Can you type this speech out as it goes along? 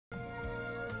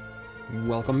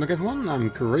Welcome back everyone, I'm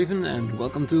Kurken and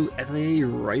welcome to Atelier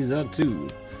Ryza 2.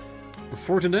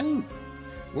 For today,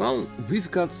 well,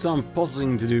 we've got some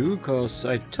puzzling to do, because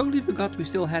I totally forgot we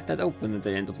still had that open at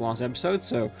the end of last episode,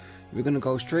 so we're gonna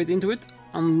go straight into it,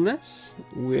 unless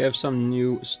we have some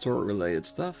new store-related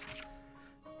stuff.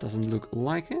 Doesn't look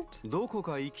like it.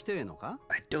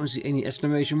 I don't see any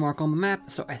exclamation mark on the map,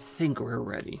 so I think we're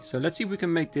ready. So let's see if we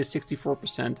can make this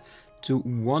 64% to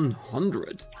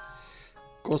 100.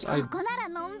 Because I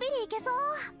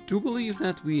do believe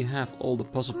that we have all the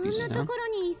puzzle pieces now.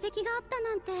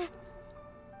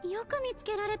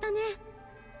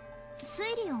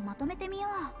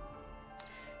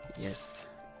 Yes.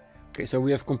 Okay, so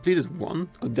we have completed one.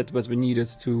 That was we needed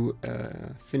to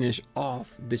finish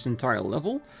off this entire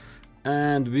level.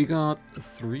 And we got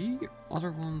four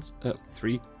other ones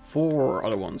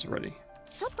already.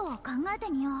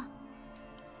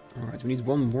 Alright, we need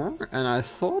one more, and I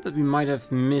thought that we might have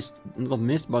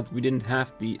but we didn't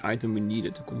have the item we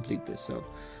needed to complete this, so...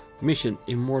 Mission,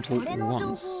 Immortal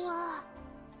Once.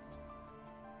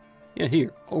 Yeah,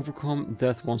 here, overcome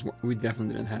death once more. We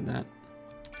definitely didn't have that.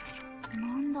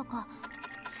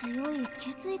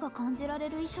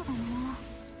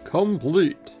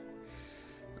 Complete!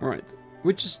 Alright,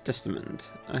 Witch's Testament.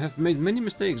 I have made many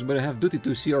mistakes, but I have duty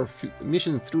to see our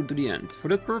mission through to the end. For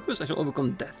that purpose, I shall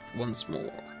overcome death once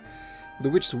more. The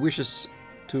witch wishes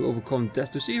to overcome death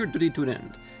to see her duty to an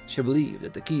end. She believed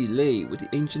that the key lay with the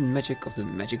ancient magic of the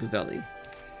Magic Valley.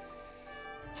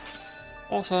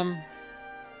 Awesome!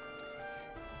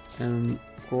 And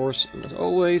of course, as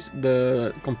always,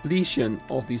 the completion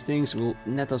of these things will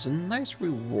net us a nice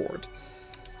reward.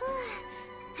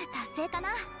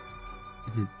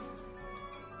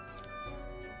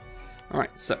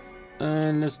 Alright, so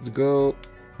let's go.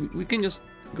 We can just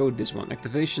go this one.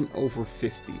 Activation over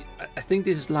 50. I think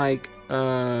this is like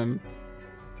what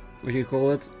do you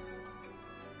call it?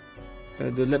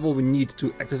 The level we need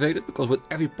to activate it, because with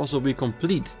every puzzle we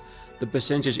complete, the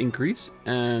percentage increase,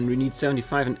 and we need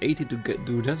 75 and 80 to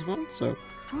do that one. So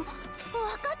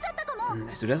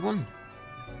let's do that one.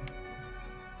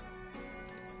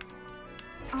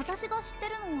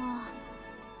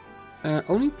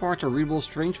 Only parts are readable: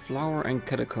 Strange Flower and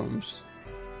Catacombs.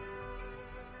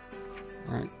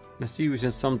 Alright, let's see if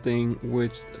there's something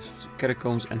with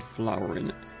Catacombs and Flower in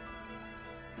it.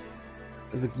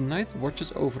 The knight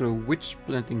watches over a witch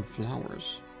planting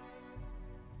flowers.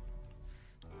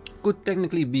 Could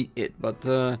technically be it, but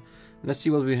let's see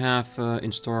what we have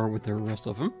in store with the rest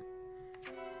of them.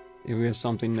 If we have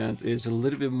something that is a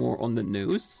little bit more on the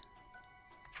nose.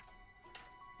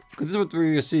 This is what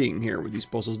we're seeing here with these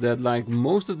puzzles, that like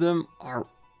most of them are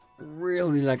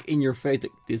really like in your face,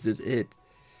 like this is it.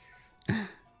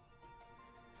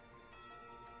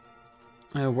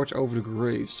 Watch over the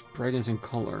graves, brightness and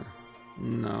color.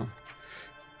 No.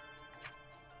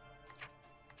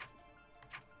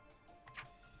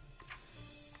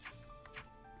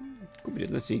 Could be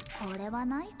it, let's see.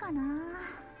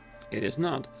 It is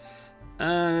not.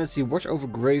 Let's see, watch over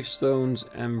gravestones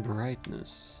and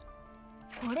brightness.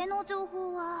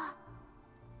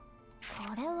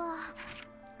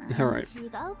 Alright.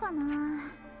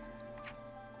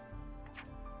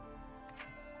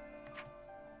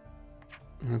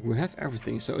 Look, we have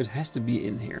everything, so it has to be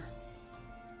in here.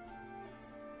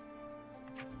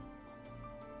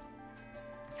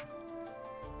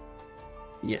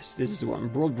 Yes, this is the one.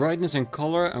 Broad brightness and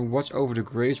color and watch over the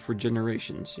graves for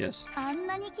generations. Yes.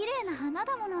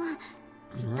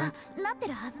 Right.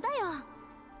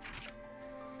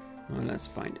 Well, let's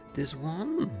find it. This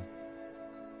one.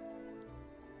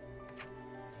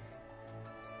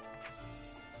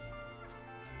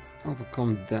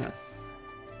 Overcome death.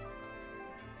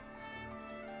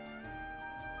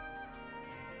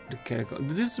 The catacomb.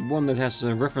 This is one that has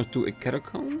a reference to a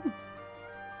catacomb?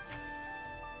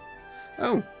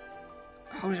 Oh!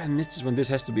 How did I miss this one? This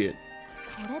has to be it.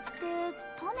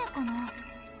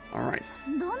 Alright.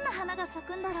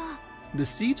 The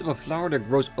seeds of a flower that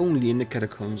grows only in the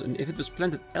catacombs, and if it was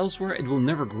planted elsewhere, it will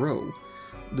never grow.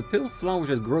 The pale flowers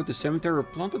that grow at the cemetery were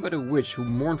planted by the witch who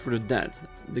mourned for the dead.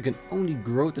 They can only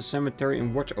grow at the cemetery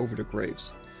and watch over the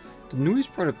graves. The newly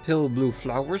sprouted pale blue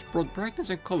flowers brought brightness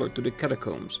and color to the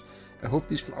catacombs. I hope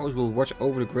these flowers will watch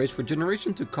over the graves for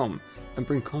generations to come and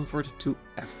bring comfort to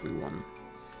everyone.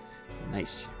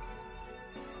 Nice.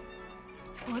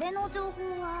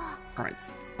 Alright.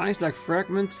 Eyes like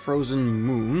fragment, frozen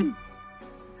moon.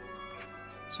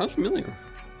 Sounds familiar.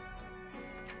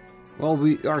 Well,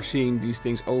 we are seeing these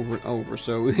things over and over,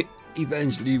 so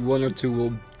eventually one or two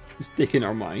will stick in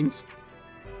our minds.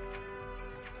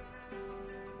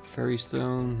 Fairy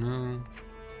stone, no.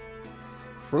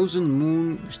 Frozen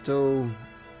moon bestow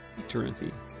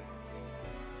eternity.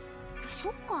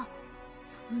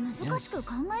 Yes.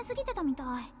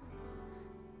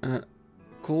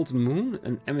 Cold moon,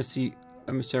 an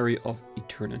emissary of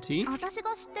eternity.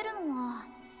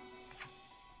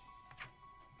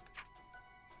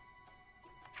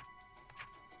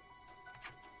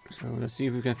 So let's see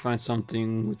if we can find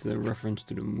something with a reference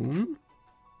to the moon.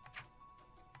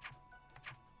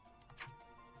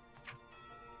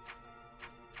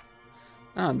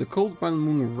 Ah, the cold white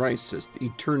moon rises, the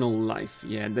eternal life.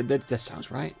 Yeah, that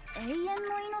sounds right.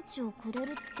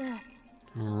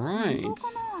 Alright.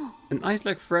 An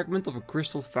ice-like fragment of a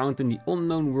crystal found in the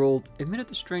unknown world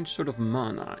emitted a strange sort of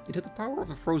mana. It had the power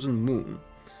of a frozen moon,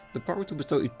 the power to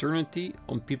bestow eternity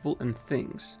on people and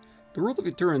things. The world of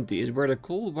eternity is where the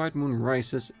cold white moon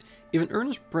rises. If an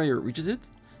earnest prayer reaches it,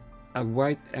 a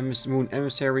white moon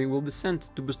emissary will descend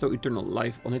to bestow eternal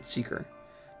life on its seeker.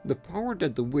 The power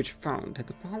that the witch found had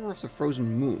the power of the frozen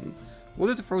moon. What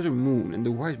if the frozen moon and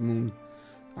the white moon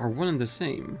are one and the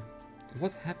same?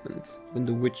 What happened when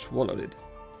the witch swallowed it?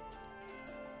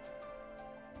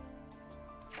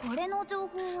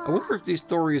 I wonder if these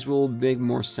stories will make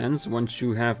more sense once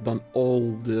you have done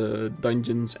all the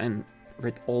dungeons and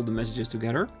read all the messages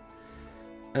together.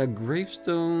 A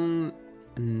gravestone,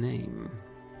 a name.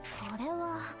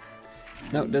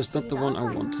 No, that's not the one I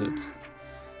wanted.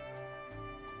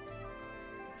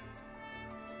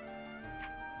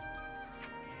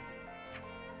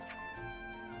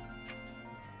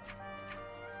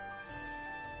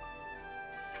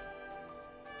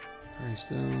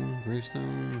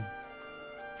 Gravestone.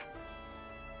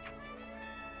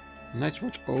 Night's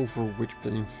watch over witch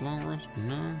planting flowers?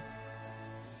 No.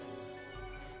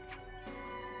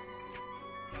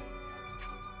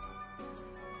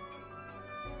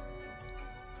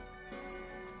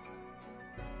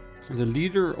 The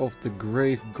leader of the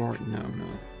grave guard? No.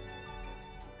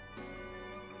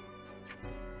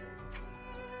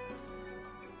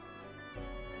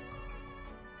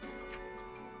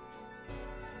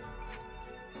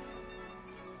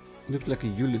 Looked like a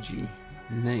eulogy.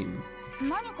 Name.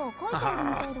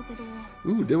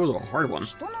 Ooh, that was a hard one.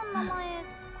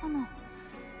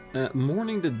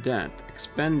 Mourning the dead,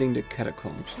 expanding the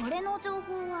catacombs.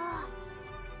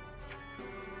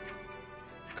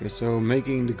 Okay, so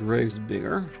making the graves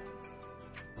bigger.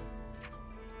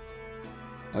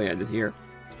 Oh yeah, that here.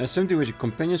 Something which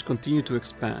companions continue to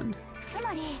expand.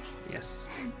 Yes.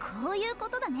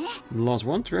 The last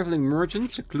one, traveling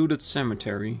merchant, secluded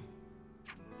cemetery.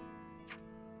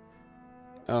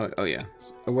 Oh yeah,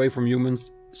 away from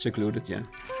humans, secluded, yeah.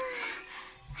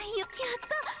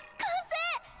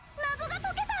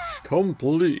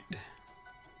 Complete.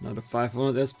 Another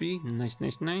 500 SP, nice.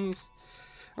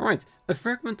 Alright, a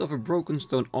fragment of a broken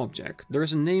stone object. There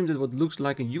is a name that what looks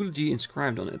like a eulogy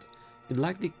inscribed on it. It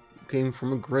likely came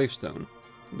from a gravestone.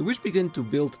 The witch began to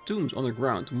build tombs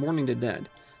underground, mourning the dead.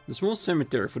 The small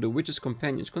cemetery for the witch's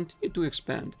companions continued to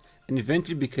expand, and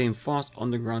eventually became vast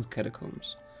underground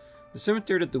catacombs. The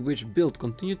cemetery that the witch built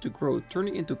continued to grow,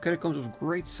 turning into catacombs of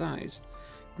great size.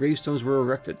 Gravestones were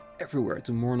erected everywhere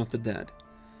to mourn of the dead.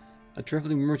 A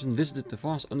traveling merchant visited the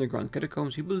vast underground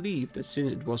catacombs. He believed that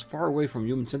since it was far away from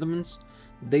human settlements,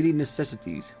 daily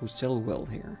necessities would sell well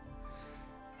here.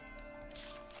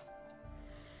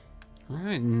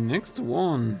 Alright, next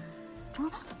one.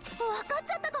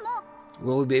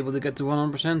 Will we be able to get to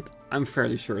 100%? I'm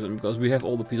fairly certain, because we have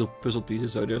all the puzzle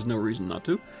pieces, so there's no reason not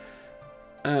to.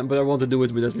 But I want to do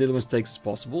it with as little mistakes as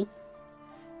possible.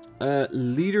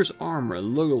 Leader's armor,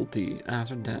 loyalty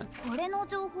after death.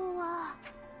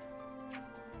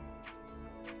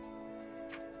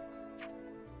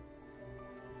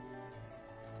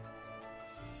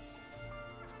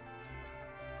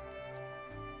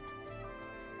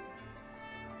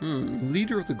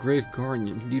 Leader of the Grave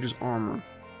Guardian, leader's armor.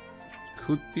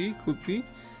 Could be.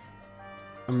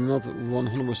 I'm not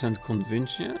 100%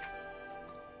 convinced yet.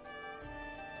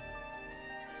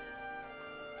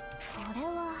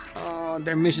 Oh,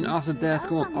 their mission after death,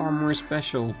 come on, armor is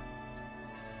special.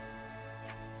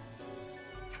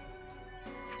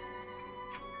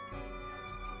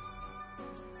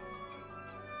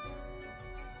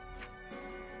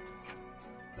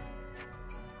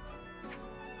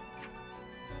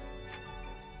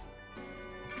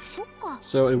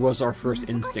 So it was our first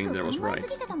instinct that was right.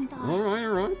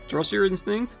 Alright. Trust your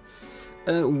instinct.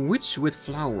 Witch with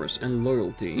flowers and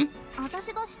loyalty.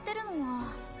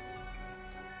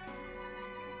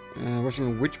 Watching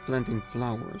a witch planting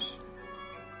flowers.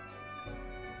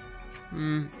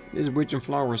 This is witch and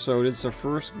flowers, so this is our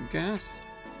first guess.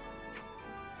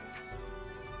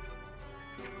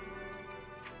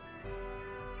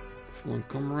 Fallen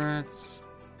comrades.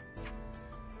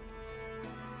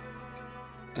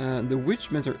 The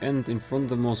witch met her end in front of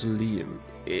the mausoleum.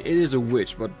 It is a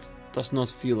witch, but does not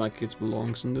feel like it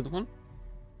belongs in that one.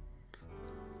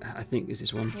 I think it's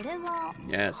this one.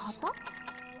 Yes.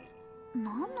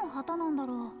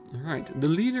 Alright, the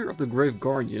leader of the Grave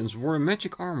Guardians wore a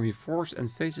magic armor he forged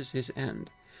and faces his end.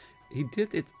 He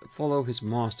did it follow his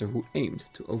master who aimed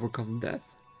to overcome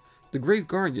death. The Grave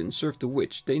Guardians served the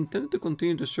witch. They intended to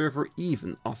continue to serve her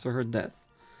even after her death.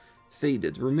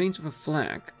 Faded remains of a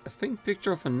flag. A faint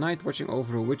picture of a knight watching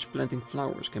over a witch planting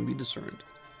flowers can be discerned.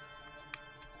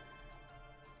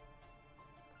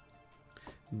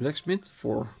 Blacksmith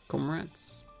for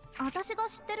comrades. I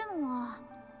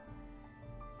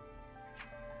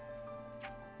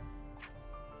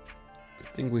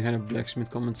think we had a blacksmith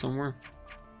comment somewhere.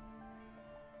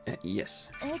 Yes.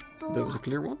 That was a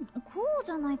clear one.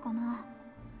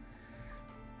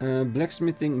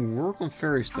 Blacksmithing work on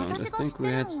fairy stones. I think we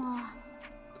had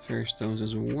fairy stones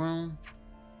as well.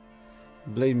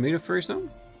 Blade made of fairy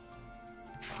stone?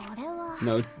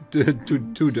 No,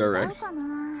 too direct.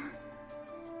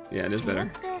 Yeah, that's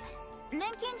better.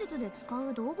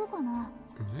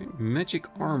 Right. Magic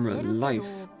armor, life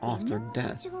after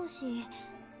death.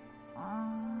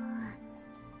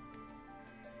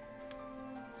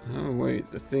 Oh wait,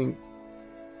 I think...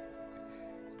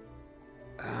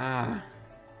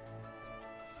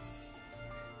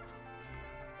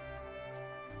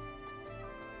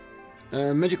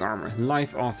 magic armor,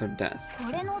 life after death.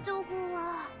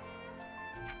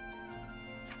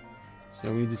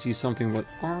 So we need to see something about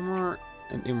armor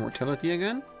and immortality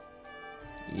again.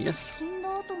 Yes.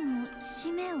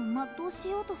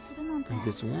 And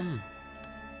this one.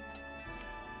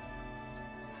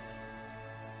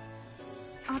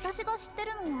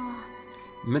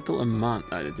 Metal and mana.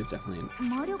 That is definitely it.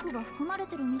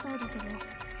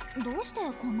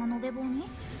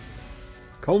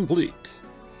 Complete.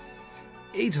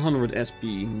 800 SP.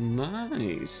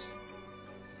 Nice.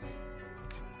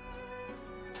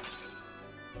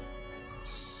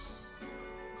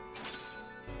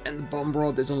 And the bomb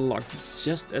rod is unlocked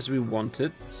just as we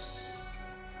wanted.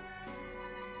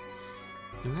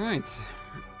 Alright.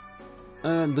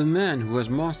 The man who has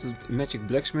mastered magic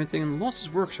blacksmithing lost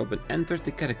his workshop and entered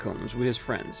the Catacombs with his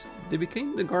friends. They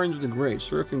became the Guardians of the Grave,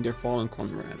 serving their fallen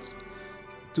comrades.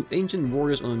 Two ancient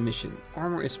warriors on a mission.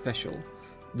 Armor is special.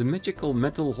 The magical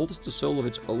metal holds the soul of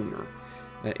its owner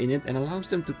in it and allows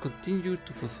them to continue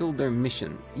to fulfill their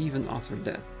mission, even after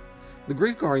death. The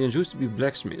Grave Guardians used to be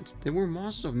blacksmiths. They were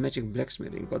masters of magic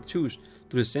blacksmithing, but chose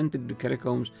to descend into the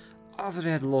Catacombs after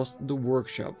they had lost the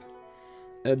workshop.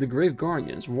 The Grave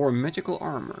Guardians wore magical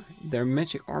armor. Their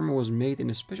magic armor was made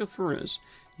in a special furnace,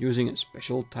 using a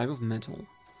special type of metal.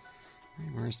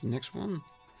 Where's the next one?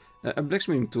 A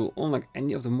blacksmithing tool, unlike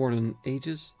any of the modern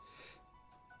ages.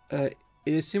 It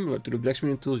is similar to the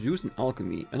blacksmithing tools used in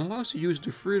alchemy, and allows the user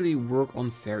to freely work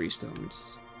on fairy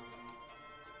stones.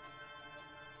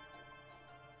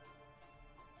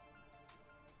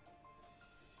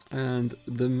 And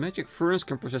the magic furnace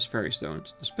can process fairy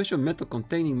stones. The special metal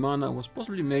containing mana was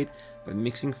possibly made by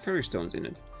mixing fairy stones in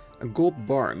it. A gold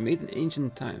bar made in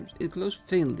ancient times. It glows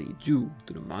faintly due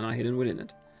to the mana hidden within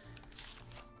it.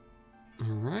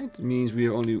 Alright, means we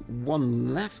have only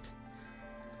one left.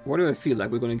 Why do I feel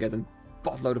like we're going to get a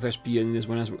buttload of SP in this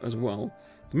one as well?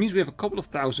 It means we have a couple of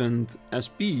thousand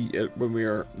SP when we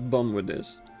are done with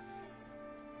this.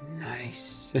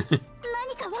 Nice.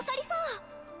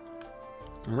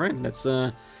 Alright, let's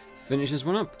finish this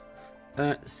one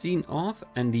up. Scene off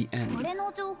and the end.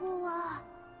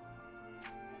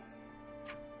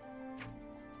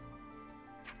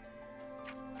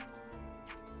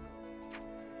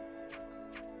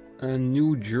 A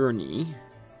new journey.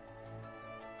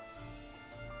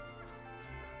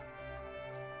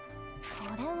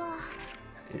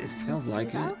 It felt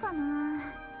like it.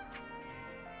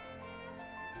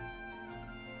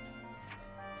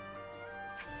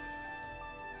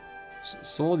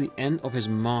 Saw the end of his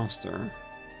master.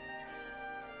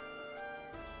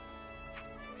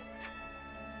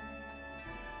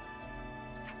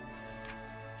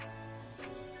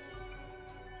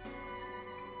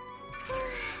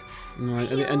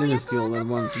 Right, I didn't feel that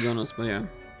one, to be honest, but yeah.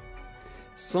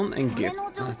 Son and gift.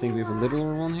 I think we have a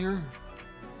littler one here.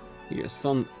 Here,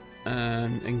 son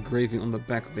and engraving on the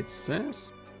back of it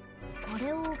says.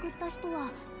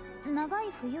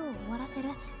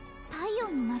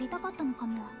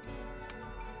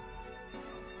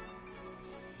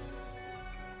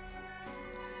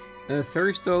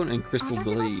 Fairy stone and crystal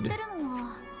blade.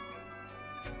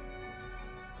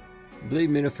 Blade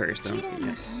made of fairy stone,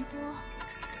 yes.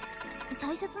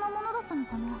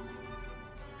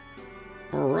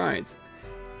 Alright.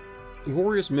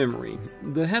 Warrior's memory.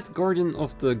 The head guardian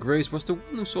of the Grace was the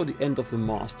one who saw the end of the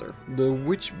master. The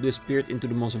witch disappeared into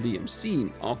the mausoleum,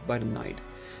 seen off by the knight.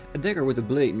 A dagger with a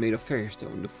blade made of fairy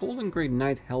stone. The fallen great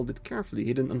knight held it carefully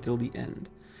hidden until the end.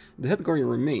 The head guardian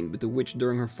remained with the witch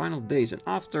during her final days, and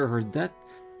after her death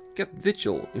kept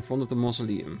vigil in front of the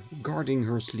mausoleum, guarding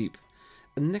her sleep.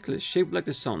 A necklace shaped like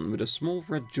the sun with a small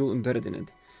red jewel embedded in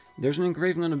it. There's an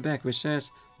engraving on the back which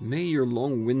says, "May your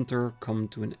long winter come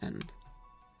to an end."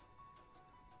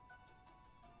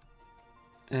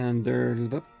 And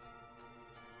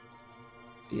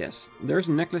yes, there's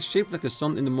a necklace shaped like the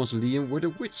sun in the mausoleum where the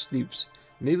witch sleeps.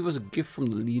 Maybe it was a gift from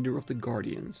the leader of the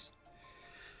Guardians.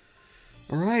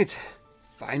 Alright,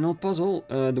 final puzzle.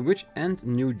 The witch and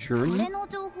new journey.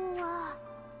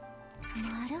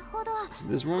 So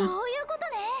this one.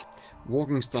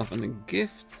 Walking staff and a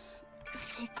gift.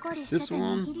 This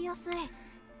one.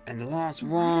 And the last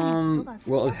one.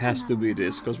 Well, it has to be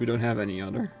this because we don't have any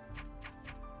other.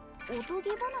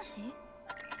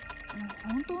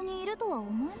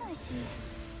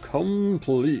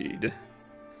 Complete.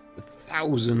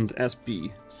 1000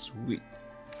 SP. Sweet.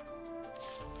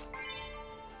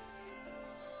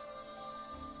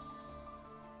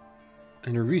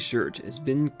 And the research has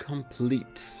been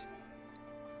complete.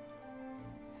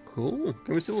 Cool.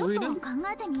 Can we still read it?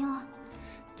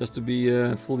 Just to be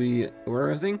fully aware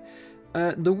of everything.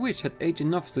 The witch had aged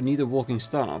enough to need a walking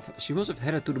staff. She must have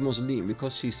headed to the mausoleum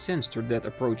because she sensed her death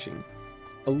approaching.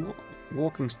 A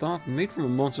walking staff made from a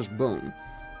monster's bone.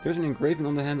 There's an engraving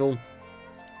on the handle.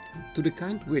 To the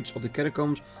kind witch of the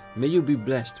Catacombs, may you be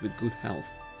blessed with good health.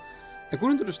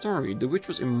 According to the story, the witch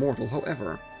was immortal,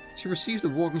 however. She received the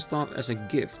walking staff as a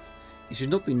gift. It should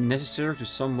not be necessary to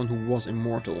someone who was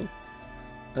immortal.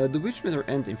 The witch met her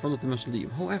end in front of the mausoleum.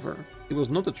 However, it was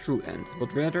not a true end,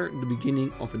 but rather the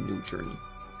beginning of a new journey.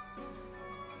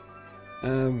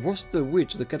 Was the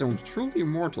witch of the Catacombs truly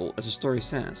immortal, as the story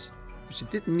says? But she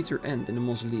didn't meet her end in the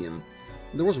mausoleum.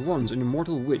 There was once an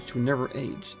immortal witch who never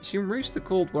aged. She embraced the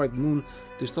cold white moon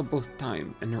to stop both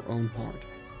time and her own heart.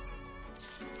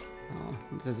 Oh,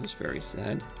 that was very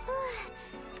sad.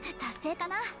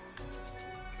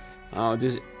 Oh,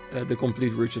 this the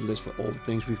complete ritual list for all the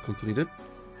things we've completed.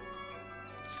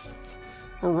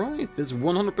 Alright, that's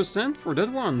 100% for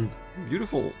that one.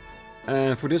 Beautiful.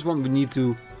 For this one we need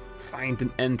to find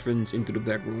an entrance into the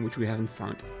back room, which we haven't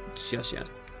found just yet.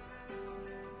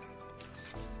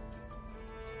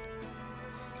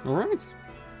 Alright.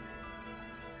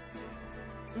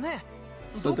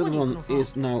 So that one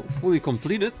is now fully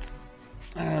completed.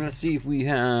 Let's see if we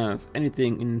have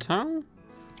anything in town.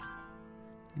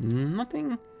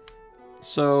 Nothing.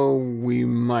 So we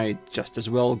might just as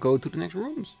well go to the next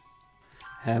rooms.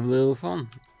 Have a little fun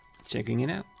checking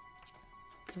it out.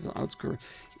 Capital outskirts.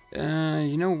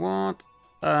 You know what?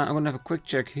 I'm gonna have a quick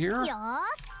check here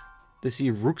to see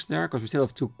if Rook's there, because we still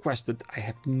have 2 quests that I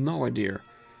have no idea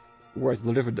where to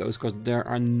deliver those, because they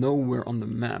are nowhere on the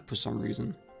map for some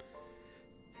reason.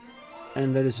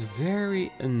 And that is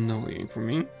very annoying for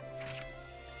me.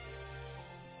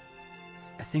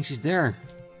 I think she's there.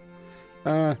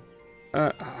 How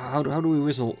do we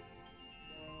whistle?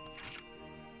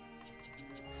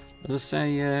 Does it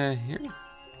say here?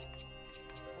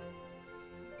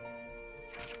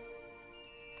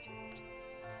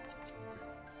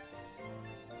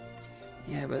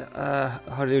 Yeah, but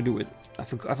how do I do it? I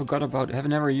forgot about it. I've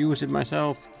never used it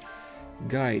myself.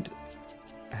 Guide.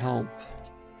 Help.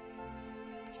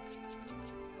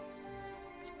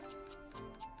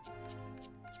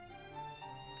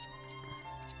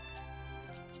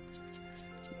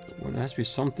 Well, there has to be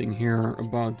something here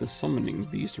about the summoning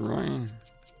beast, right?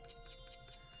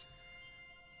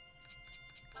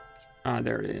 Ah,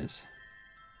 there it is.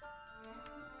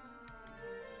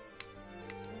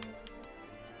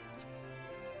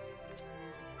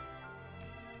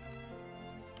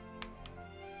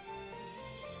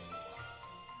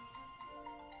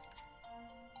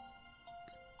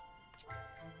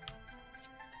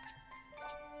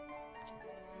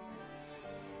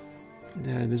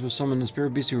 This will summon a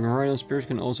spirit beast who ride on spirits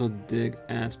can also dig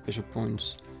at special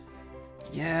points.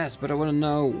 Yes, but I want to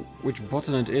know which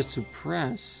button it is to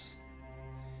press.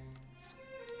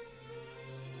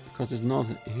 Because it's not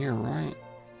here, right?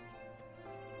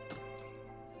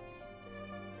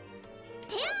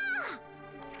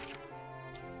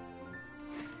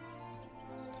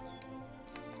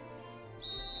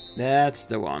 That's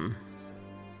the one.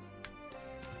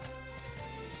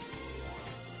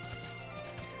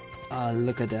 Ah,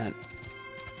 look at that.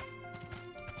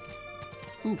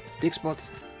 Ooh, dig spot.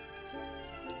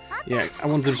 Yeah, I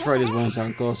wanted to try this once out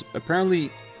because apparently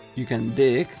you can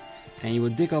dig and you will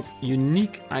dig up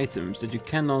unique items that you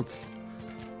cannot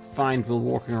find while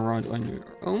walking around on your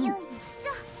own.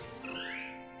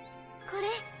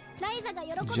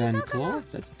 Giant claw,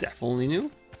 that's definitely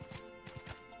new.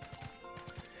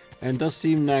 And it does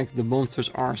seem like the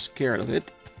monsters are scared of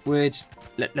it, which,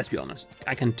 let's be honest,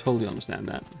 I can totally understand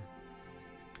that.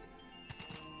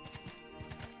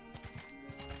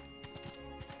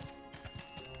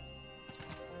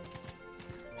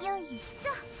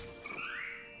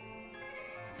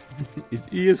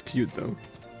 He is cute though.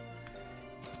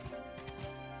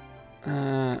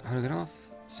 How to get off?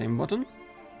 Same button?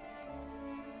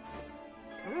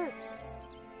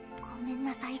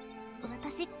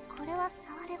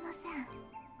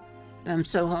 I'm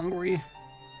so hungry.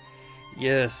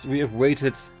 Yes, we have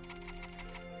waited.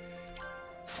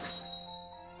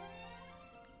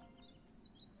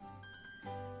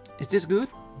 Is this good?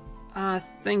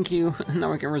 Thank you.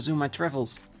 Now I can resume my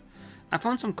travels. I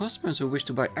found some customers who wish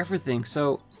to buy everything,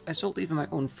 so I sold even my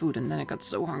own food and then I got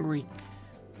so hungry.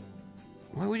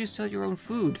 Why would you sell your own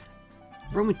food?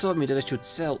 Romy taught me that I should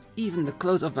sell even the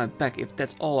clothes off my back if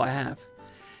that's all I have.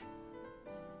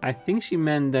 I think she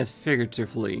meant that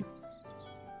figuratively.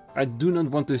 I do not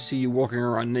want to see you walking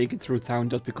around naked through town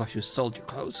just because you sold your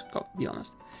clothes, gotta be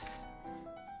honest.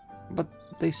 But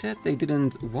they said they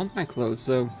didn't want my clothes,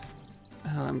 so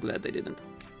I'm glad they didn't.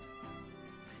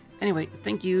 Anyway,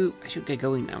 thank you. I should get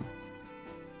going now.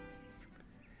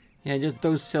 Yeah, just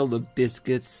don't sell the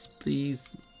biscuits, please.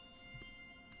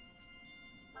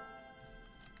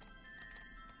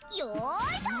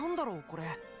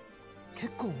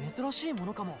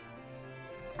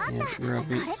 Yes, grab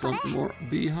me some more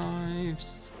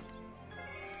beehives.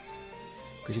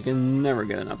 Because you can never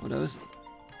get enough of those.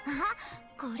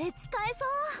 Oh,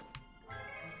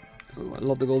 I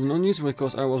love the golden onions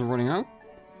because I was running out.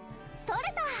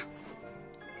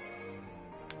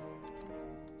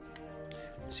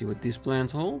 See what these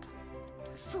plants hold.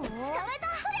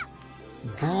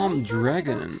 Bomb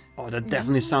dragon. Oh, that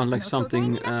definitely sounds like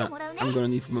something I'm gonna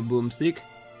need for my boomstick.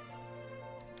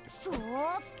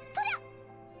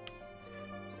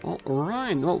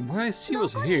 Alright, well, while she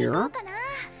was here,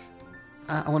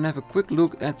 I want to have a quick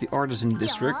look at the artisan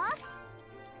district.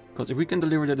 Because if we can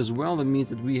deliver that as well, that means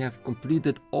that we have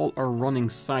completed all our running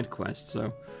side quests.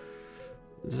 So,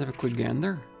 let's have a quick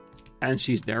gander. And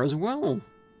she's there as well.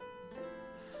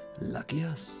 Lucky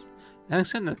us. Having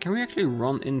said that, can we actually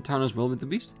run in town as well with the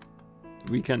beast?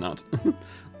 We cannot.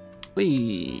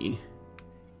 Whee!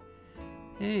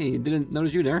 Hey, didn't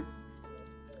notice you there.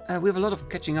 We have a lot of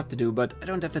catching up to do, but I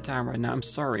don't have the time right now, I'm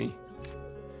sorry.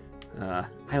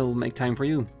 I'll make time for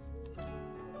you.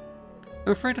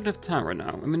 I'm afraid I don't have time right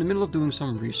now. I'm in the middle of doing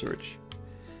some research.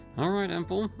 Alright,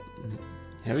 Ample.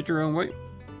 Have it your own way.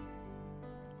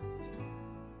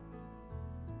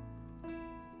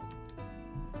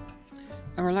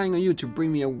 I'm relying on you to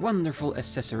bring me a wonderful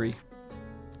accessory.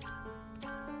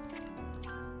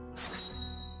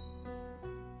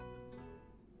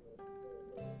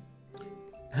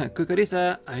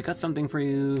 Kukurisa, I got something for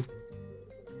you.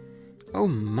 Oh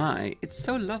my, it's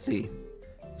so lovely.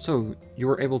 So, you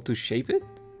were able to shape it?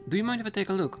 Do you mind if I take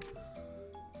a look?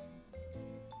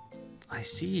 I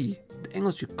see. The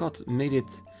angles you cut made it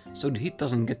so the heat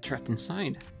doesn't get trapped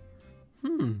inside.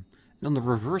 And on the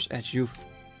reverse edge you've...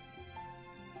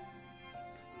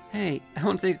 Hey, I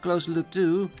want to take a closer look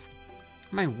too.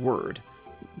 My word.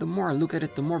 The more I look at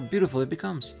it, the more beautiful it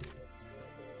becomes.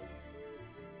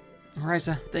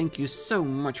 Ryza, thank you so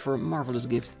much for a marvelous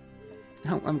gift.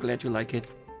 Oh, I'm glad you like it.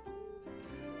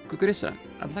 Kukurisa,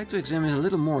 I'd like to examine it a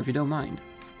little more if you don't mind.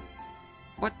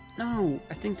 What? No,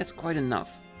 I think that's quite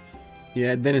enough.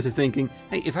 Yeah, Dennis is thinking,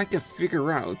 hey, if I can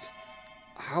figure out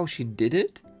how she did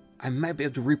it, I might be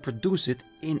able to reproduce it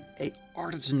in an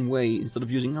artisan way instead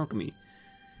of using alchemy.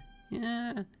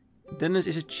 Yeah, Dennis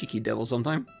is a cheeky devil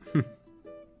sometimes.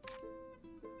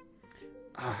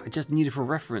 I just need it for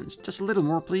reference. Just a little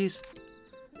more, please.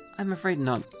 I'm afraid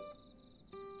not.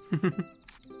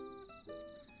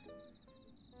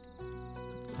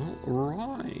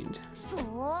 Alright.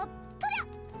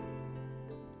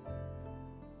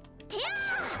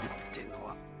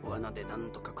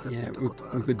 Yeah,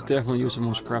 we could definitely use some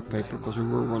more scrap paper because we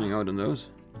were running out of those.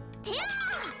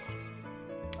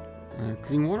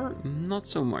 Clean water? Not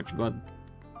so much, but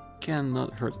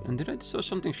cannot hurt. And did I saw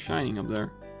something shining up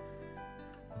there?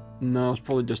 No, it's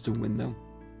probably just a window.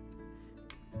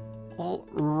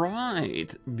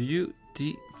 Alright,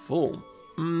 beautiful.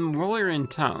 While we're in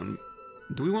town,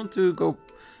 do we want to go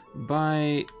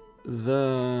buy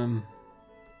the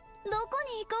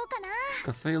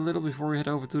cafe a little before we head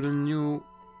over to the new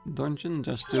dungeon,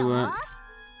 just to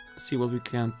see what we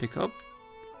can pick up.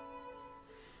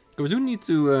 We do need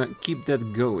to keep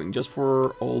that going, just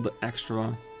for all the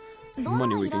extra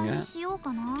money we can get.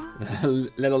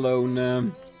 Let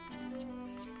alone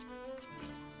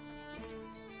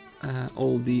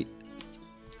all the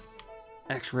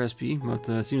extra SP, but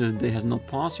it seems that the day has not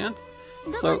passed yet.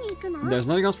 So there's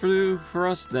nothing else for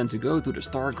us than to go to the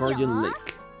Star Guardian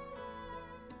Lake.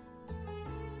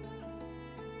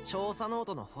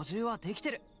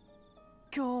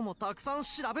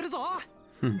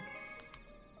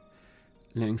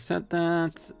 Having said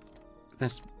that,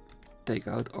 let's take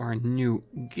out our new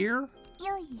gear.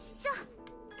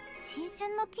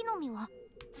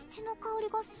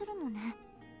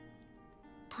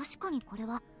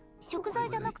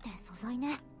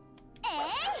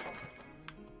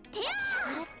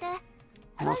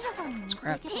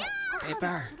 Scrap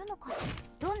paper.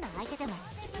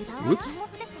 Whoops.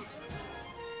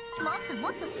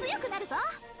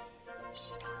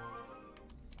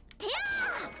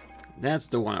 That's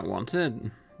the one I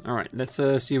wanted. Alright, let's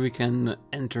see if we can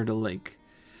enter the lake.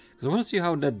 Because I want to see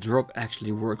how that drop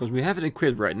actually works. Because we have it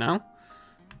equipped right now.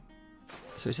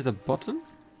 So is it a button?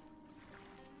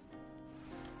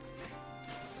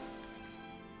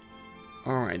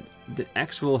 Alright, the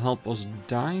X will help us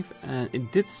dive. And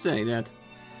it did say that...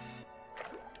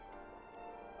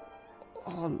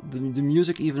 Oh, the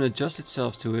music even adjusts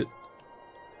itself to it.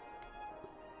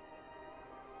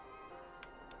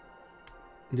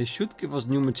 They should give us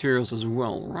new materials as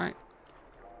well, right?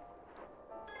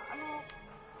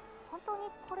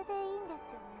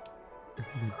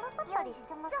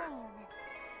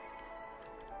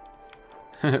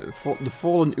 The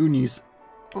fallen unis.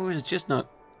 Oh, it's just not.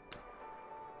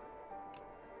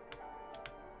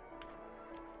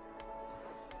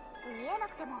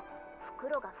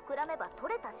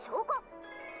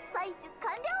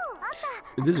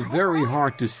 It is very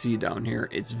hard to see down here.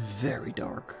 It's very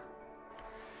dark.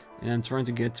 And I'm trying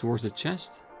to get towards the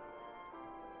chest.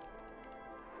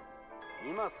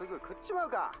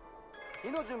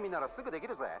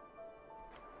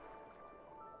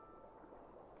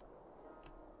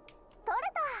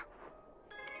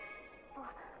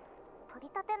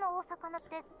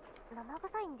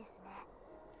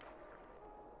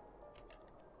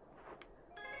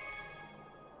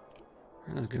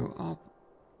 Let's go up.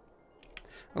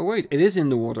 Oh wait, it is in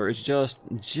the water. It's just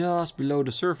below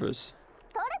the surface.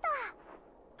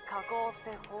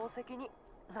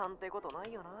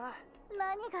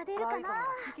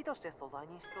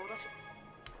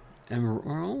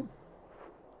 Emerald.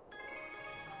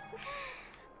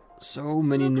 So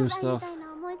many new stuff.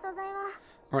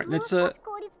 Alright, let's go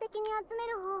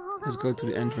to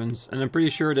the entrance. And I'm pretty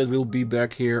sure that we'll be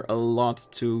back here a lot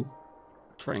to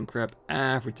try and grab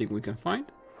everything we can find.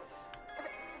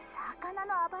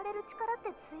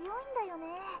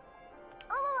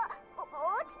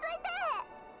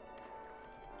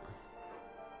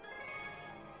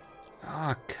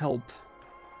 Ah, kelp.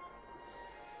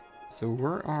 So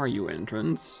where are you,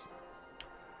 entrance?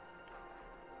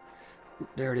 Ooh,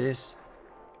 there it is.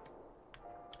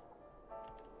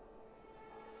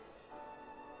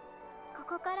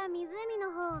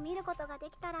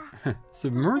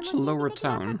 Submerged lower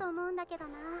town.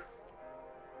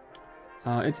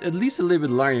 It's at least a little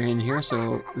bit lighter in here,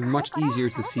 so much easier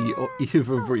to see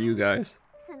even for you guys.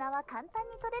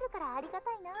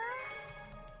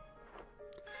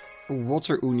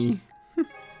 Water uni.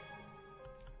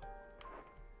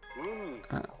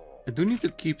 I do need to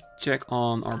keep check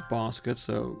on our basket,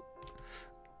 so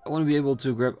I want to be able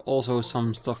to grab also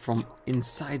some stuff from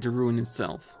inside the ruin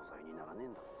itself.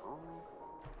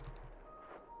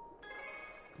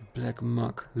 Black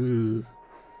muck. Ugh.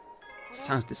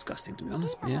 Sounds disgusting, to be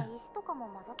honest, but yeah.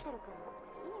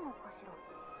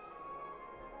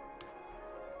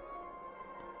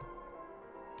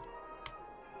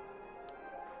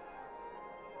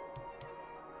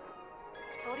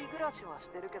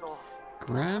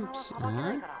 Crabs,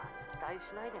 alright.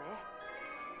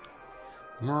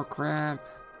 More crab.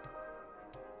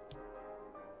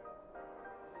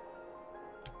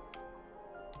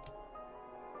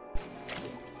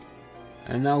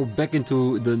 And now back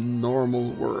into the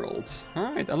normal world.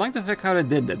 Alright, I like the fact how they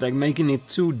did that, like making it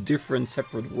two different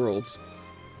separate worlds.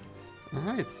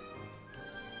 Alright.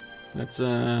 Let's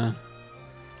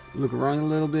look around a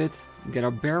little bit, get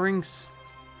our bearings.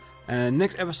 And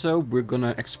next episode we're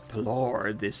gonna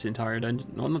explore this entire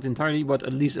dungeon. Well, not entirely, but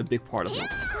at least a big part of it.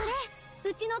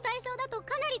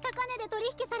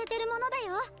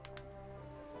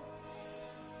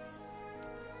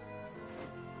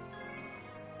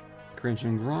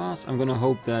 Crimson grass. I'm gonna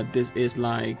hope that this is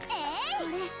like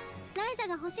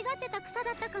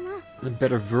a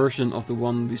better version of the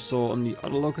one we saw on the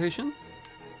other location.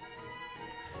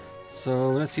 So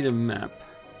let's see the map.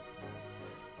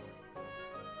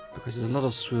 Okay, so there's a lot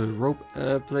of rope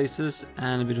places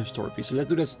and a bit of story piece. So let's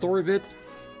do that story bit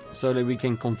so that we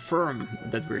can confirm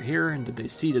that we're here and that they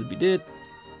see that we did.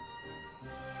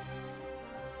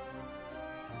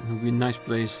 It would be a nice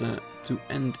place to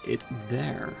end it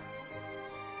there.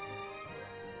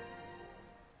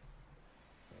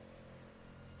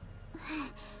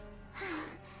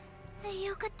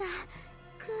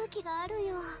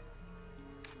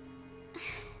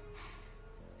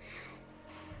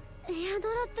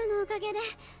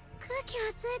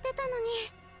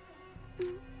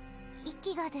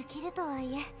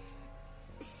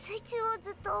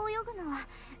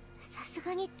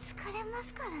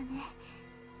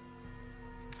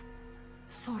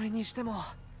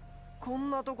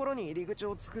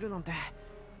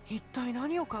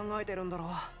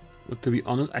 But to be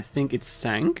honest, I think it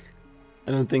sank.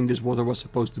 I don't think this water was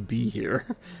supposed to be here.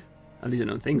 At least I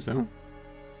don't think so.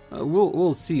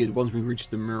 We'll see it once we reach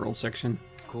the mural section.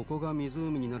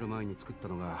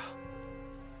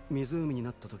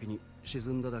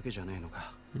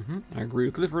 I agree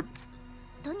with Clifford.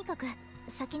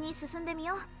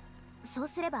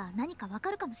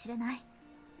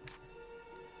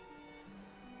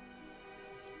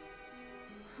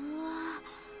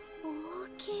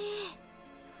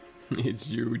 It's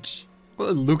huge. Well,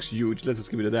 it looks huge. Let's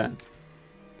just give it that.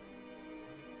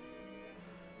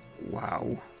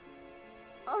 Wow.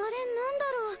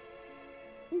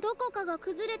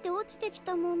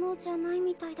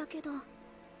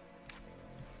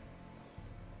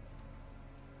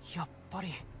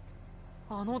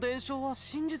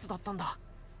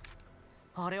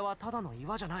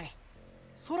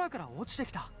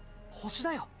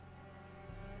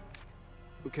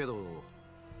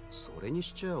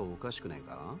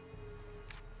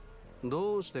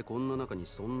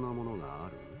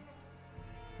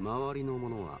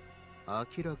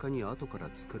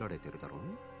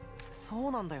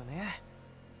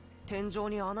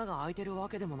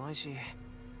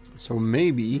 So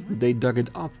maybe they dug it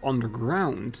up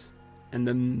underground and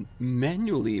then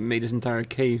manually made this entire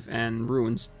cave and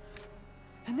ruins.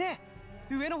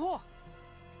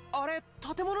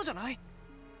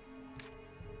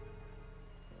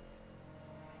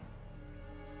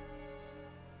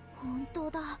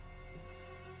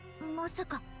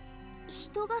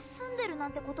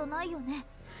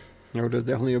 Oh, there's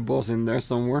definitely a boss in there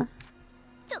somewhere.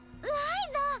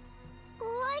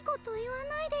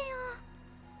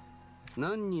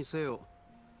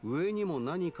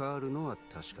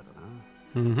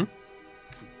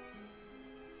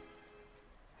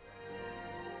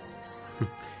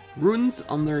 Ruins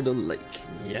under the lake,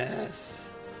 yes.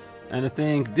 And I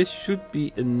think this should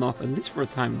be enough, at least for a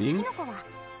time being.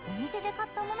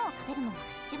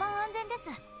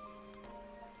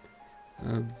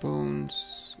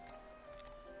 Bones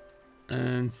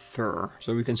and fur,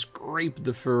 so we can scrape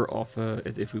the fur off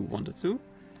it if we wanted to.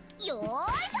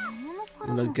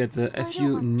 Let's get a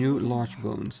few new large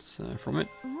bones from it.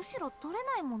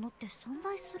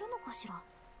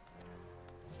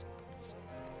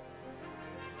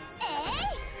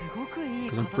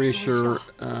 Because I'm pretty sure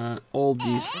all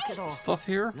these stuff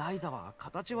here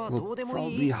will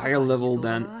probably be higher level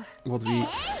than what we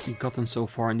gotten so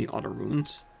far in the other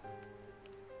runes.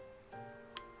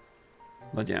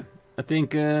 But yeah, I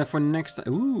think for next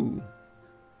time... Ooh,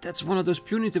 that's one of those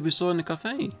puny that we saw in the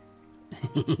cafe.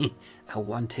 I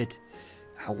want it.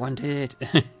 I want it.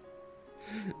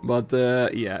 But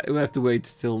yeah, we'll have to wait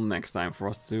till next time for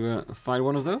us to find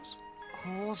one of those.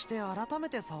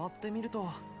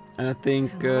 And I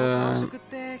think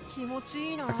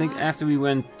after we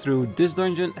went through this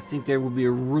dungeon, I think there would be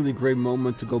a really great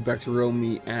moment to go back to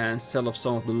Romy and sell off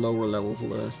some of the lower level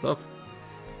stuff.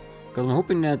 Because I'm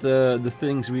hoping that the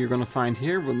things we are going to find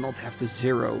here will not have the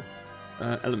 0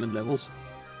 element levels.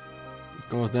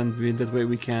 Because then that way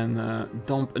we can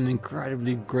dump an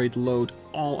incredibly great load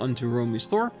all onto Romy's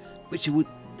store, which you would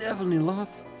definitely love.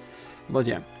 But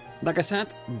yeah, like I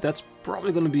said, that's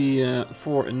probably going to be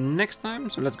for next time.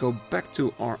 So let's go back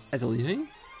to our atelier,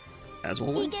 as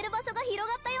always.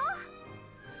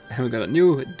 And we got a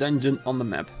new dungeon on the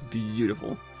map.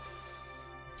 Beautiful.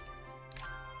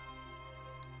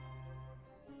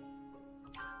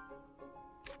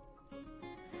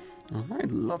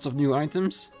 Alright, lots of new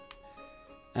items.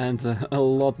 And a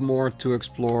lot more to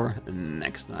explore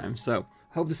next time. So,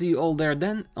 hope to see you all there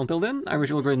then. Until then, I wish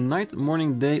you all a great night,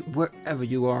 morning, day, wherever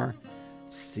you are.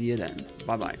 See you then.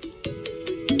 Bye bye.